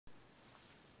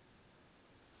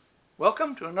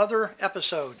Welcome to another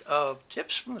episode of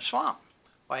Tips from the Swamp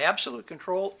by Absolute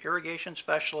Control Irrigation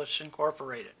Specialists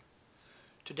Incorporated.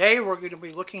 Today we're going to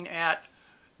be looking at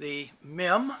the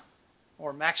MIM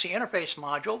or Maxi interface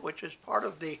module, which is part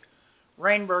of the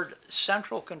Rainbird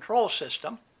central control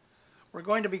system. We're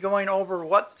going to be going over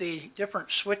what the different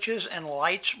switches and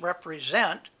lights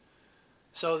represent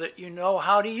so that you know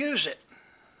how to use it.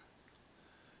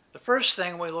 The first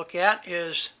thing we look at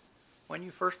is when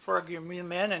you first plug your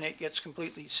MIM in and it gets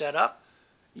completely set up,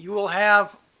 you will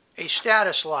have a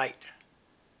status light,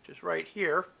 which is right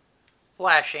here,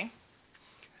 flashing.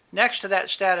 Next to that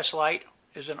status light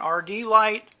is an RD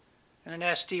light and an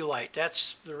SD light.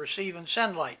 That's the receive and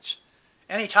send lights.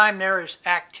 Anytime there is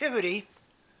activity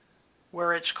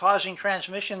where it's causing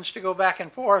transmissions to go back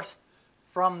and forth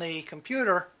from the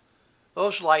computer,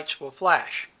 those lights will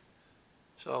flash.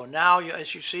 So now,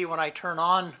 as you see, when I turn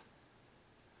on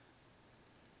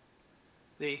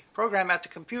the program at the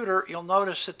computer, you'll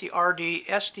notice that the RD,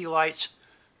 SD lights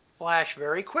flash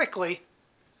very quickly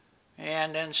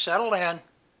and then settle in.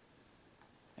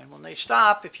 And when they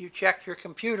stop, if you check your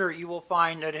computer, you will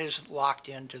find that it is locked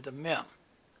into the MIM.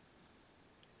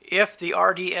 If the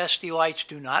RD, SD lights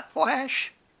do not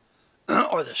flash,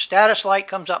 or the status light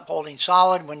comes up holding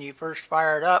solid when you first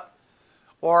fire it up,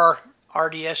 or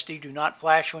RD, SD do not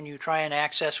flash when you try and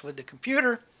access with the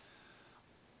computer,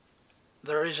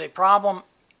 there is a problem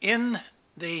in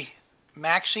the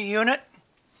Maxi unit,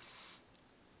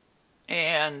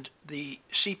 and the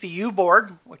CPU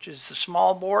board, which is the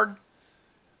small board,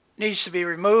 needs to be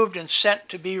removed and sent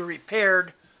to be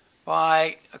repaired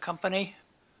by a company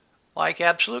like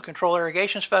Absolute Control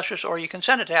Irrigation Specialists, or you can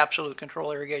send it to Absolute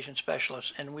Control Irrigation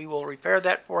Specialists and we will repair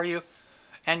that for you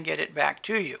and get it back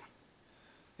to you.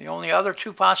 The only other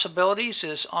two possibilities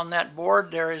is on that board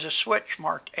there is a switch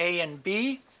marked A and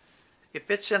B. If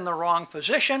it's in the wrong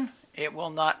position, it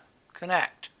will not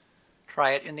connect.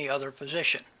 Try it in the other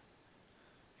position.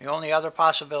 The only other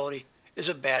possibility is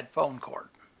a bad phone cord.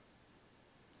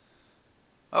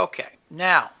 Okay,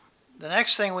 now the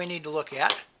next thing we need to look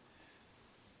at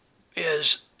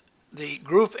is the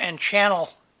group and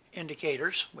channel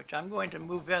indicators, which I'm going to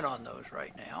move in on those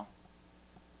right now,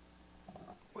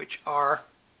 which are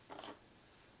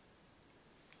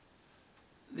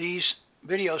these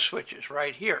video switches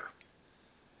right here.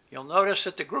 You'll notice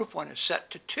that the group one is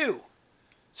set to 2.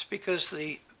 It's because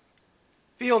the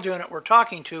field unit we're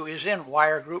talking to is in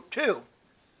wire group 2.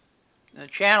 The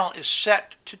channel is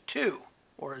set to 2,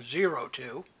 or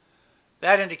 02.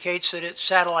 That indicates that it's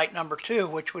satellite number 2,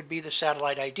 which would be the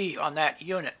satellite ID on that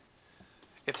unit.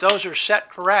 If those are set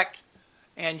correct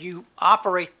and you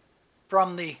operate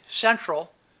from the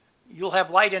central, you'll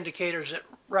have light indicators that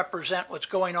represent what's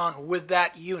going on with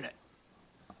that unit.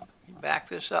 Let me back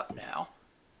this up now.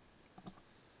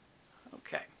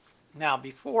 Okay. Now,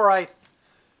 before I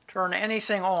turn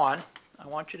anything on, I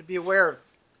want you to be aware of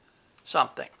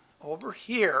something. Over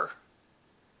here,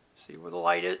 see where the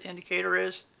light indicator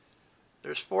is?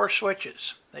 There's 4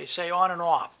 switches. They say on and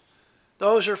off.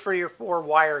 Those are for your 4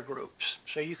 wire groups.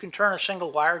 So you can turn a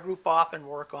single wire group off and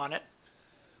work on it,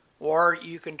 or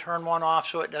you can turn one off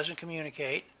so it doesn't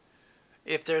communicate.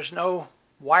 If there's no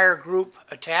wire group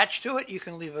attached to it, you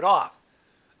can leave it off.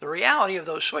 The reality of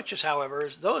those switches, however,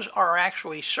 is those are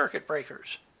actually circuit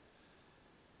breakers.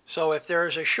 So if there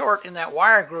is a short in that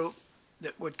wire group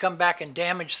that would come back and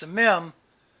damage the MIM,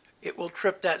 it will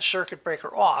trip that circuit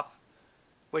breaker off,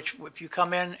 which if you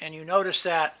come in and you notice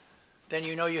that, then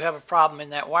you know you have a problem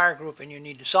in that wire group and you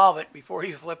need to solve it before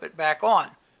you flip it back on.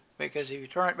 Because if you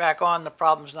turn it back on, the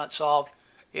problem's not solved,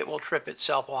 it will trip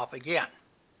itself off again.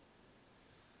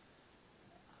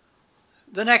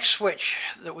 The next switch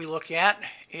that we look at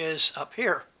is up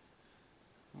here.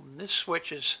 This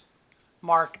switch is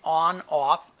marked on,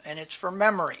 off, and it's for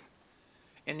memory.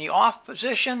 In the off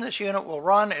position, this unit will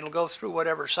run. It'll go through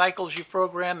whatever cycles you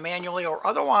program manually or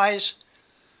otherwise.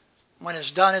 When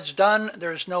it's done, it's done.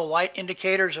 There's no light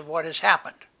indicators of what has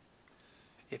happened.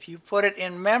 If you put it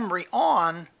in memory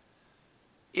on,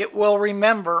 it will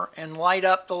remember and light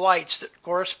up the lights that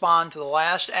correspond to the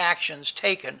last actions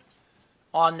taken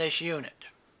on this unit.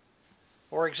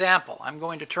 For example, I'm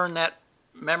going to turn that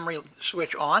memory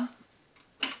switch on.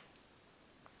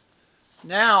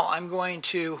 Now I'm going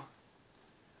to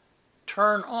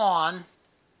turn on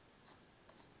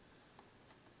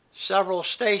several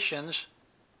stations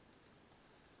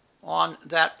on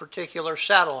that particular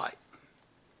satellite.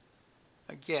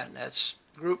 Again, that's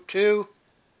group 2,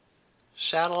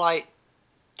 satellite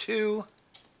 2,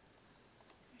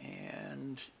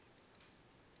 and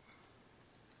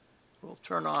we'll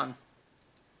turn on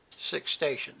 6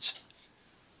 stations.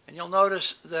 And you'll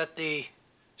notice that the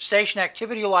station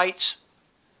activity lights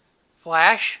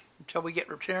flash until we get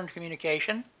return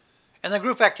communication, and the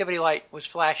group activity light was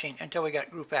flashing until we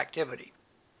got group activity.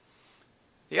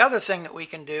 The other thing that we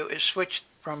can do is switch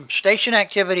from station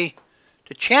activity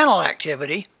to channel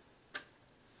activity,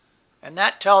 and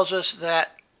that tells us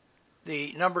that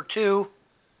the number 2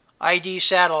 ID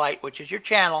satellite, which is your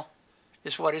channel,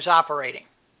 is what is operating.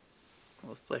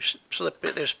 We'll slip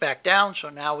this back down so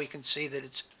now we can see that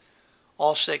it's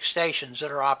all 6 stations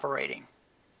that are operating.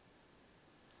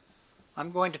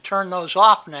 I'm going to turn those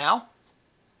off now.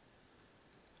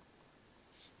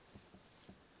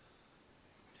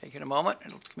 Take it a moment,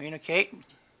 it'll communicate.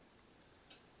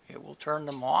 It will turn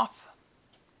them off.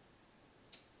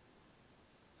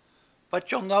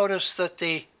 But you'll notice that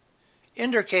the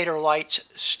indicator lights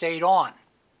stayed on.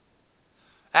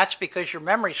 That's because your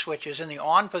memory switch is in the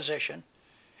on position,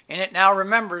 and it now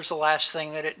remembers the last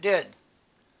thing that it did.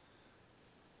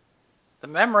 The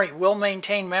memory will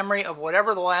maintain memory of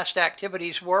whatever the last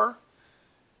activities were.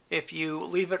 If you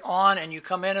leave it on and you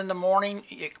come in the morning,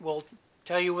 it will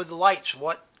tell you with the lights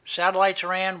what satellites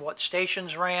ran, what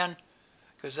stations ran,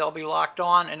 because they'll be locked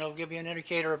on, and it'll give you an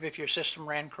indicator of if your system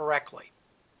ran correctly.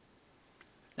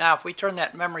 Now, if we turn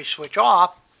that memory switch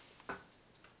off,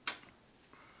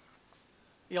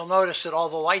 you'll notice that all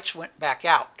the lights went back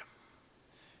out.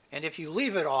 And if you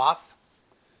leave it off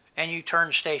and you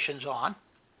turn stations on,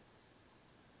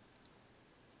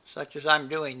 such as I'm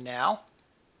doing now,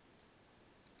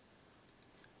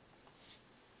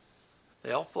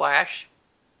 they'll flash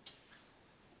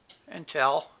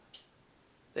until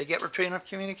they get return of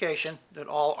communication that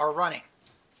all are running.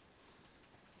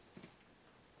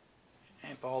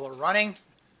 And if all are running,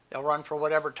 they'll run for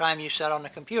whatever time you set on the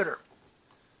computer.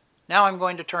 Now I'm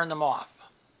going to turn them off.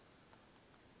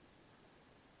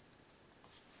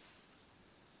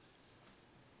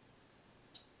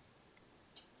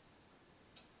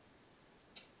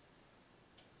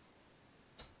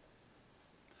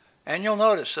 And you'll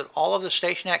notice that all of the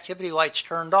station activity lights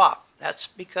turned off. That's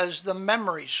because the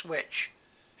memory switch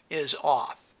is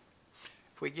off.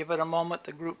 If we give it a moment,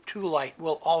 the group 2 light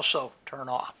will also turn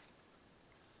off.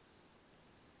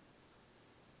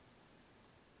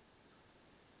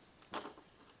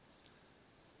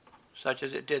 Such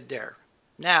as it did there.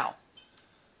 Now,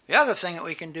 the other thing that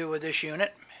we can do with this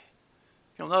unit,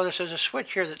 you'll notice there's a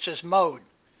switch here that says mode.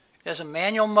 It has a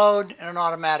manual mode and an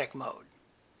automatic mode.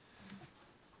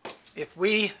 If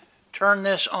we turn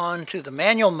this on to the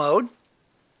manual mode,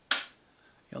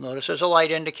 you'll notice there's a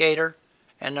light indicator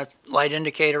and a light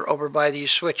indicator over by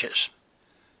these switches.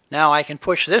 Now I can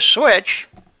push this switch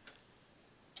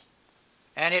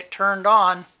and it turned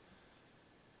on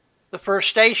the first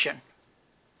station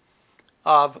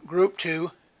of Group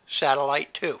 2,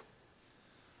 Satellite 2.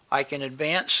 I can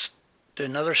advance to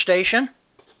another station.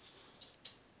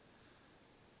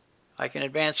 I can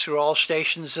advance through all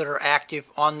stations that are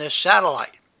active on this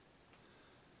satellite.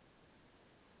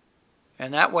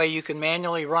 And that way you can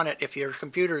manually run it if your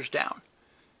computer's down.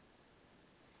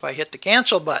 If I hit the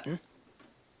cancel button,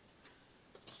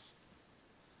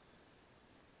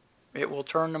 it will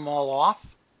turn them all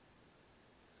off,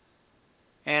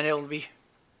 and it'll be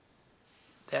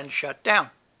then shut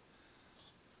down.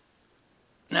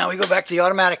 Now we go back to the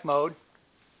automatic mode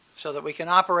so that we can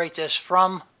operate this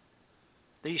from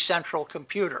the central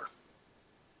computer.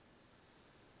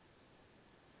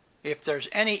 If there's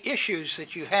any issues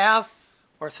that you have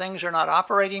or things are not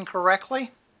operating correctly,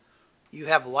 you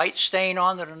have lights staying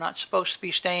on that are not supposed to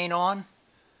be staying on,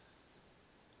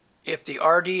 if the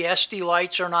RD/SD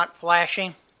lights are not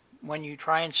flashing when you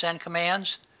try and send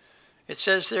commands, it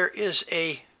says there is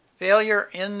a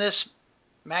failure in this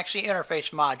Maxi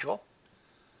interface module,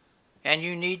 and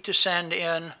you need to send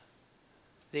in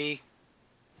the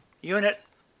unit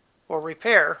for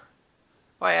repair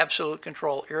by Absolute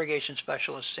Control Irrigation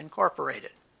Specialists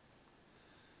Incorporated.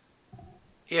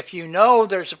 If you know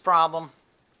there's a problem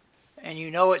and you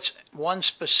know it's one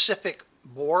specific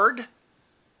board,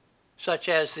 such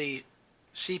as the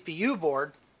CPU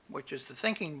board, which is the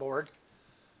thinking board,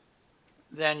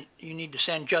 then you need to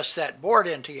send just that board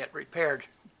in to get repaired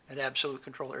at Absolute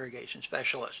Control Irrigation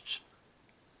Specialists.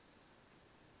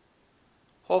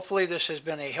 Hopefully this has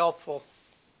been a helpful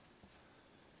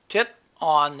tip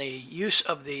on the use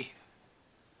of the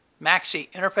Maxi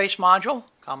interface module,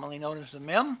 commonly known as the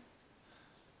MIM.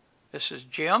 This is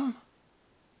Jim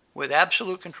with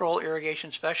Absolute Control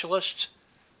Irrigation Specialists,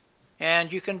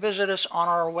 and you can visit us on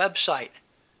our website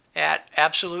at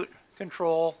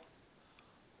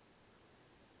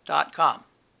absolutecontrol.com.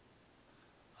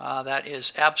 That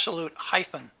is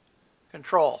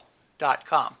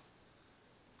absolute-control.com.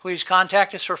 Please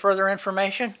contact us for further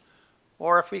information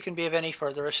or if we can be of any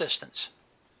further assistance.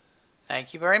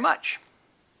 Thank you very much.